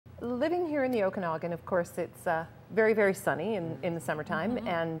living here in the Okanagan, of course, it's very, very sunny in the summertime,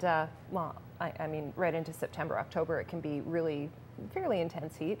 and well, I mean, right into September, October, it can be really fairly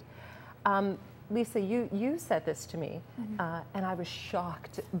intense heat. Lisa, you said this to me, and I was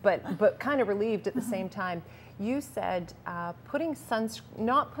shocked, but kind of relieved at the same time. You said not putting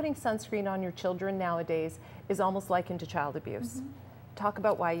sunscreen on your children nowadays is almost likened to child abuse. Talk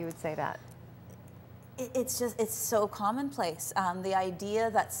about why you would say that. It's so commonplace. The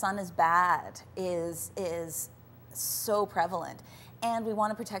idea that sun is bad is so prevalent. And we want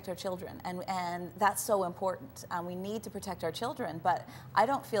to protect our children, and that's so important. We need to protect our children, but I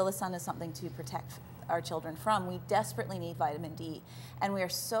don't feel the sun is something to protect our children from. We desperately need vitamin D, and we are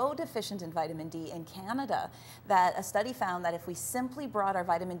so deficient in vitamin D in Canada that a study found that if we simply brought our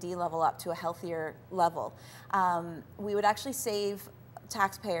vitamin D level up to a healthier level, we would actually save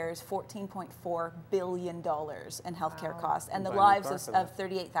taxpayers $14.4 billion in healthcare costs and the lives of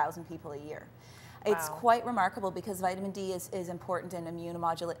 38,000 people a year. It's quite remarkable because vitamin D is important in immune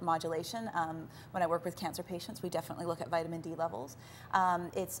modulation. When I work with cancer patients, we definitely look at vitamin D levels.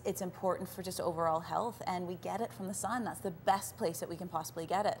 It's important for just overall health, and we get it from the sun. That's the best place that we can possibly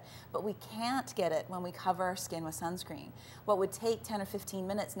get it. But we can't get it when we cover our skin with sunscreen. What would take 10 or 15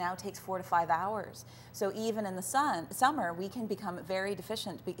 minutes now takes 4 to 5 hours. So even in the summer, we can become very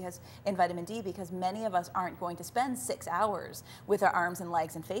deficient in vitamin D because many of us aren't going to spend 6 hours with our arms and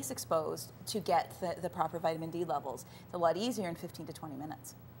legs and face exposed to get the proper vitamin D levels. It's a lot easier in 15 to 20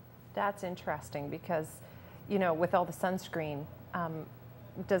 minutes. That's interesting because, you know, with all the sunscreen,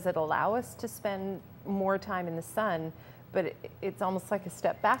 does it allow us to spend more time in the sun? But it's almost like a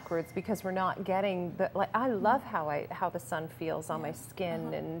step backwards because we're not getting the, like, I love how the sun feels on my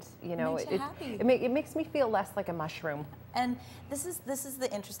skin, and you know, it makes me feel less like a mushroom. And this is the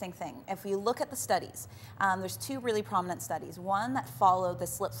interesting thing. If we look at the studies, there's 2 really prominent studies. One that followed the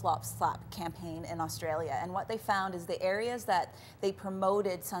Slip Slop Slap campaign in Australia, and what they found is the areas that they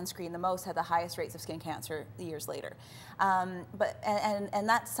promoted sunscreen the most had the highest rates of skin cancer years later. And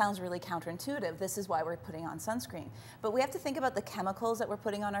that sounds really counterintuitive. This is why we're putting on sunscreen. But we have to think about the chemicals that we're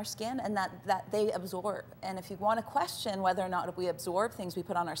putting on our skin and that they absorb. And if you want to question whether or not we absorb things we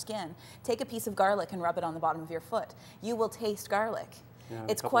put on our skin, take a piece of garlic and rub it on the bottom of your foot. You will taste garlic. Yeah,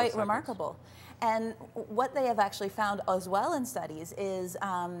 it's quite remarkable. And what they have actually found as well in studies is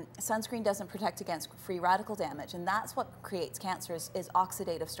sunscreen doesn't protect against free radical damage, and that's what creates cancer is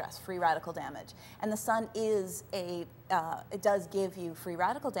oxidative stress, free radical damage. And the sun is it does give you free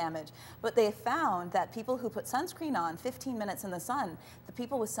radical damage, but they have found that people who put sunscreen on 15 minutes in the sun, the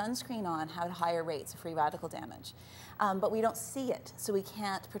people with sunscreen on had higher rates of free radical damage. But we don't see it, so we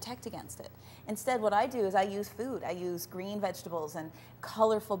can't protect against it. Instead, what I do is I use food. I use green vegetables and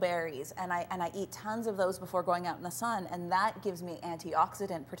colorful berries, and I eat tons of those before going out in the sun, and that gives me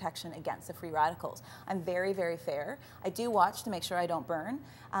antioxidant protection against the free radicals. I'm very, very fair. I do watch to make sure I don't burn,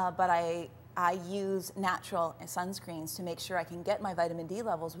 but I use natural sunscreens to make sure I can get my vitamin D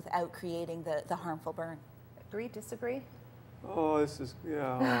levels without creating the harmful burn. Agree, disagree? Oh, this is,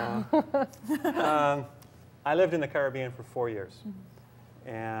 yeah. I lived in the Caribbean for 4 years.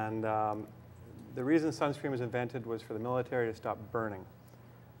 And the reason sunscreen was invented was for the military to stop burning.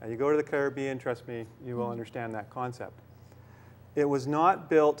 Now, you go to the Caribbean, trust me, you will understand that concept. It was not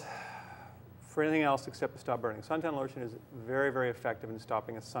built for anything else except to stop burning. Suntan lotion is very, very effective in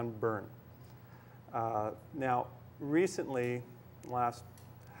stopping a sunburn. Now, recently, last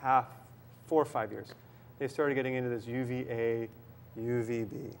 4 or 5 years, they started getting into this UVA,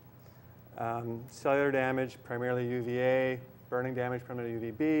 UVB. Cellular damage, primarily UVA, burning damage, primarily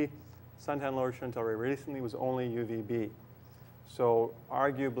UVB. Suntan lotion until very recently was only UVB. So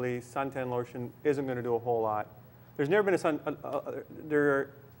arguably, suntan lotion isn't going to do a whole lot. There's never been there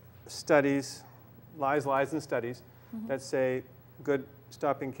are studies, lies and studies, that say good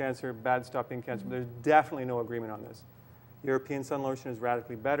stopping cancer, bad stopping cancer. But there's definitely no agreement on this. European sun lotion is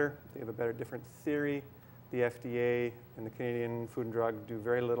radically better. They have a better, different theory. The FDA and the Canadian Food and Drug do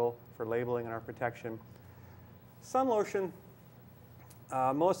very little for labeling and our protection. Sun lotion,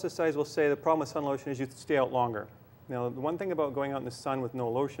 most of the studies will say the problem with sun lotion is you stay out longer. Now, the one thing about going out in the sun with no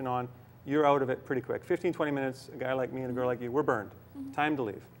lotion on, you're out of it pretty quick. 15, 20 minutes, a guy like me and a girl like you, we're burned. Time to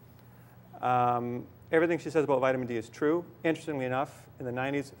leave. Everything she says about vitamin D is true. Interestingly enough, in the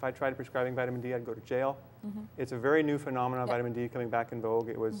 90s, if I tried prescribing vitamin D, I'd go to jail. It's a very new phenomenon, vitamin D coming back in vogue.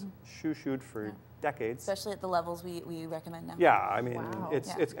 It was shoo-shooed for decades. Especially at the levels we recommend now. Yeah, I mean,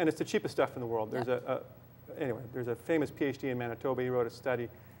 it's the cheapest stuff in the world. There's anyway, there's a famous PhD in Manitoba. He wrote a study,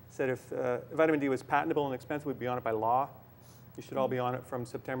 said if vitamin D was patentable and expensive, we'd be on it by law. You should all be on it from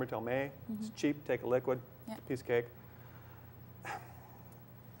September till May. It's cheap, take a liquid, it's a piece of cake.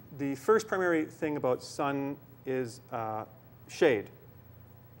 the first primary thing about sun is shade.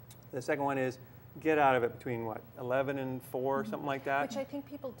 The second one is get out of it between, what, 11 and 4, something like that. Which I think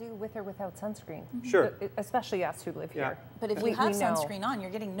people do with or without sunscreen. Sure. Especially us who live here. But if you have sunscreen on,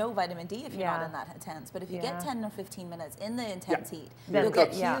 you're getting no vitamin D if you're not in that intense. But if you get 10 or 15 minutes in the intense heat, you'll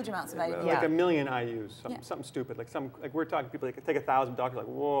get huge amounts of vitamin D. Like a million IUs, something stupid. Like we're talking people that take 1,000 doctors like,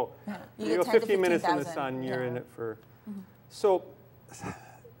 whoa. You go 15 minutes in the sun, you're in it for. So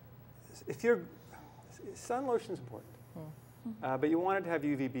if you're, sun lotion's important. But you want it to have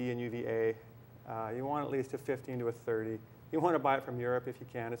UVB and UVA. You want at least a 15 to a 30. You want to buy it from Europe if you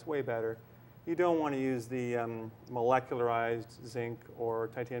can. It's way better. You don't want to use the molecularized zinc or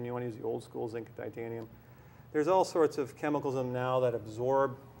titanium. You want to use the old school zinc and titanium. There's all sorts of chemicals in them now that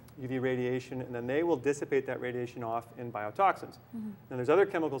absorb UV radiation, and then they will dissipate that radiation off in biotoxins. And there's other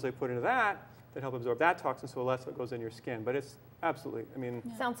chemicals they put into that help absorb that toxin, so less of it goes in your skin. But it's absolutely, I mean...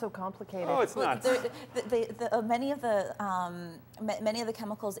 Sounds so complicated. Oh, it's not. Many of the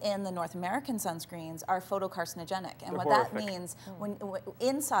chemicals in the North American sunscreens are photocarcinogenic, and what that means, when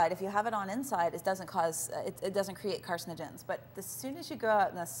inside, if you have it on inside, it doesn't create carcinogens. But as soon as you go out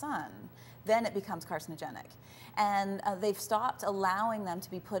in the sun, then it becomes carcinogenic. And they've stopped allowing them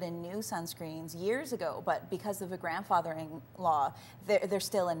to be put in new sunscreens years ago, but because of a grandfathering law, they're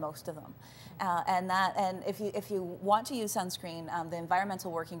still in most of them. And if you want to use sunscreen, the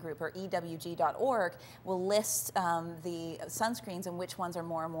Environmental Working Group, or EWG.org, will list the sunscreens and which ones are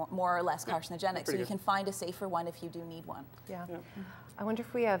more or less carcinogenic, so you can find a safer one if you do need one. Yeah. I wonder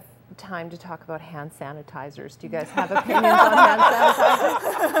if we have time to talk about hand sanitizers. Do you guys have opinions on hand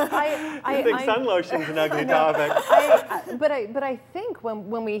sanitizers? I think sun lotion's an ugly topic. But I think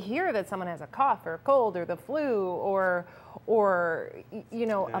when we hear that someone has a cough or a cold or the flu or you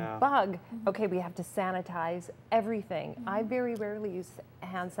know, a bug, okay, we have to sanitize everything. I very rarely use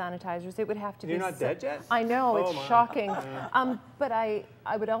hand sanitizers. It would have to be... You're not dead yet? I know, it's shocking. But I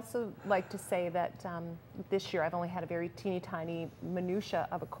would also like to say that this year I've only had a very teeny tiny minutia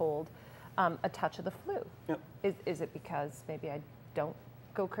of a cold, a touch of the flu. Is it because maybe I don't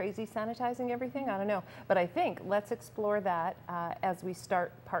go crazy sanitizing everything? I don't know. But I think let's explore that as we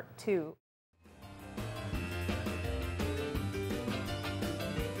start part 2.